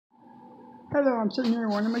Hello, I'm sitting here in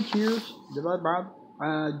one of my chairs that I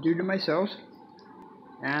bought due to myself.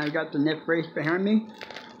 And I got the neck brace behind me.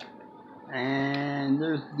 And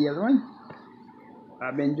there's the other one.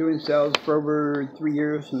 I've been doing sales for over 3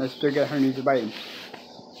 years and I still got hundreds of items.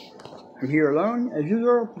 I'm here alone as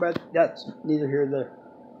usual, but that's neither here nor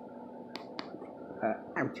there.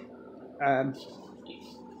 Ouch.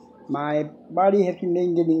 My body has been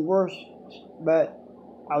getting worse, but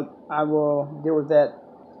I will deal with that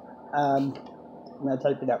when I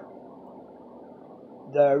type it out.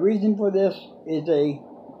 The reason for this is a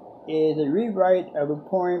rewrite of a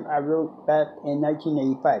poem I wrote back in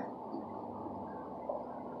 1985.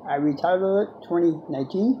 I retitled it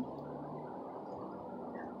 2019.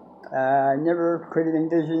 I never could have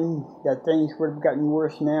envisioned that things would have gotten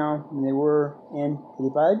worse now than they were in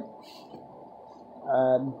 85.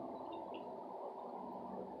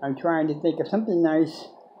 I'm trying to think of something nice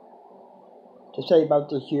to say about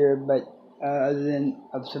this year, but other than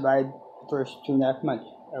I've survived the first 2.5 months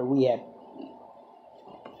we had.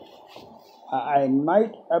 I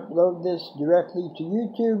might upload this directly to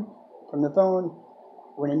YouTube from the phone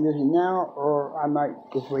when I'm using it now, or I might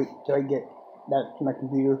just wait till I get back to my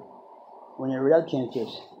computer whenever that chance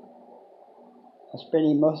is. I'm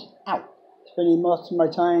spending most of my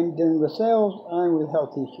time dealing with sales and with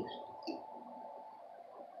health issues.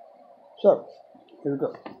 So, here we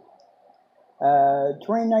go.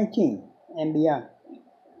 2019 and beyond.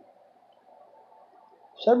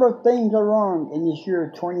 Several things are wrong in this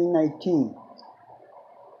year 2019.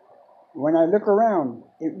 When I look around,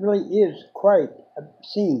 it really is quite a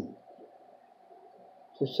scene.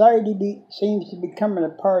 Society seems to be coming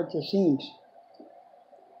apart, it seems.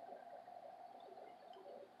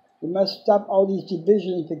 We must stop all these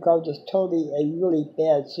divisions because it's totally a really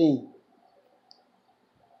bad scene.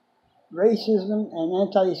 Racism and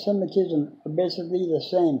anti-Semitism are basically the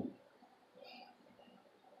same.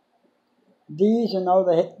 These and all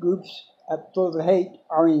the hate groups full of hate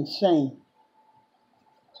are insane.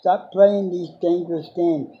 Stop playing these dangerous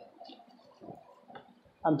games.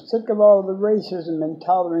 I'm sick of all the racism,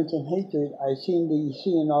 intolerance, and hatred I seem to be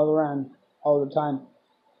seeing all around all the time.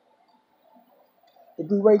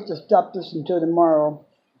 If we wait to stop this until tomorrow,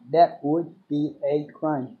 that would be a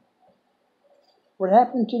crime. What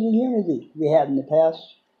happened to the unity we had in the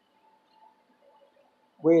past?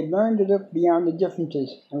 We had learned to look beyond the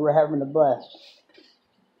differences, and we're having a blast.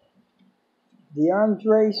 The arms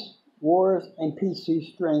race, wars, and peace through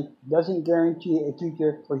strength doesn't guarantee a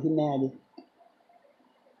future for humanity.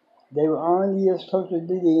 They will only lead us closer to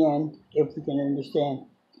the end if we can understand.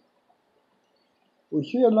 We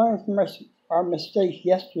should have learned from our mistakes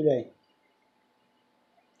yesterday.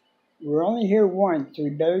 We're only here once, so we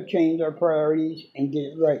better change our priorities and get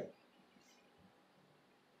it right.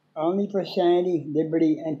 Only for sanity,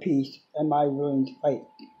 liberty, and peace am I willing to fight.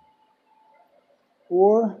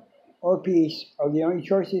 War or peace are the only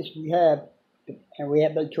choices we have, and we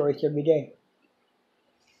have that choice every day.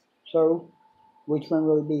 So, which one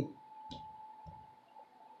will it be?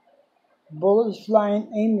 Bullets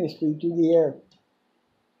flying aimlessly through the air.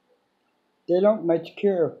 They don't much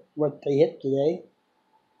care what they hit today.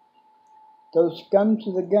 Those scums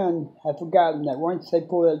with a gun have forgotten that once they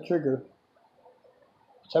pull that trigger,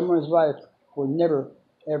 someone's life will never,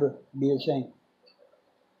 ever be the same.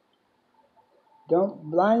 Don't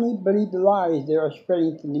blindly believe the lies they are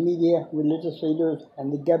spreading from the media, religious leaders,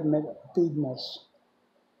 and the government feeding us.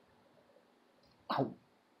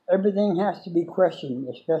 Everything has to be questioned,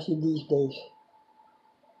 especially these days.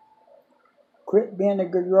 Quit being a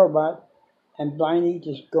good robot and blindly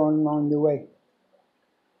just going along the way.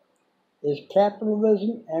 Is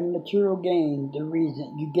capitalism and material gain the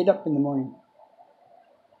reason you get up in the morning?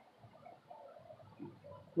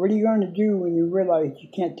 What are you going to do when you realize you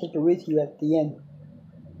can't take it with you at the end?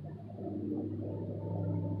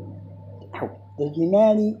 Does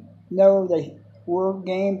humanity know that world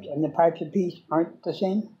games and the pipes of peace aren't the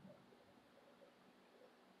same?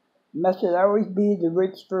 Must it always be the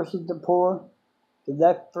rich versus the poor, the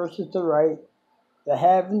left versus the right, the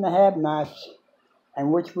have and the have-nots,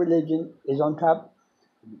 and which religion is on top?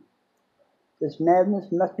 This madness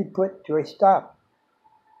must be put to a stop.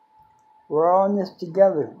 We're all in this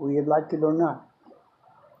together, whether you like it or not.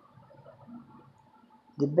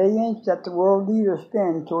 The billions that the world leaders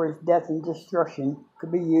spend towards death and destruction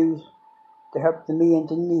could be used to help the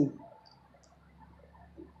millions in need.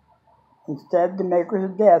 Instead, the makers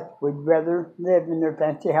of death would rather live in their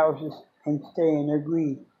fancy houses and stay in their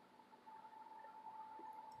greed.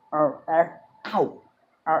 Our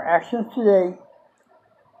actions today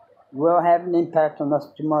will have an impact on us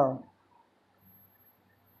tomorrow.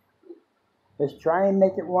 Let's try and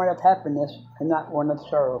make it one of happiness and not one of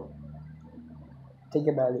sorrow. Think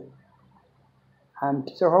about it. I'm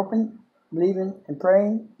still hoping, believing, and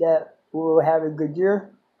praying that we will have a good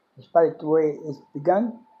year, despite the way it's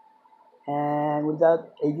begun. And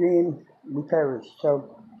without a dream, we perish.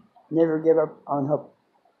 So never give up on hope.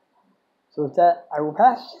 So with that, I will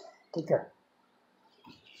pass. Take care.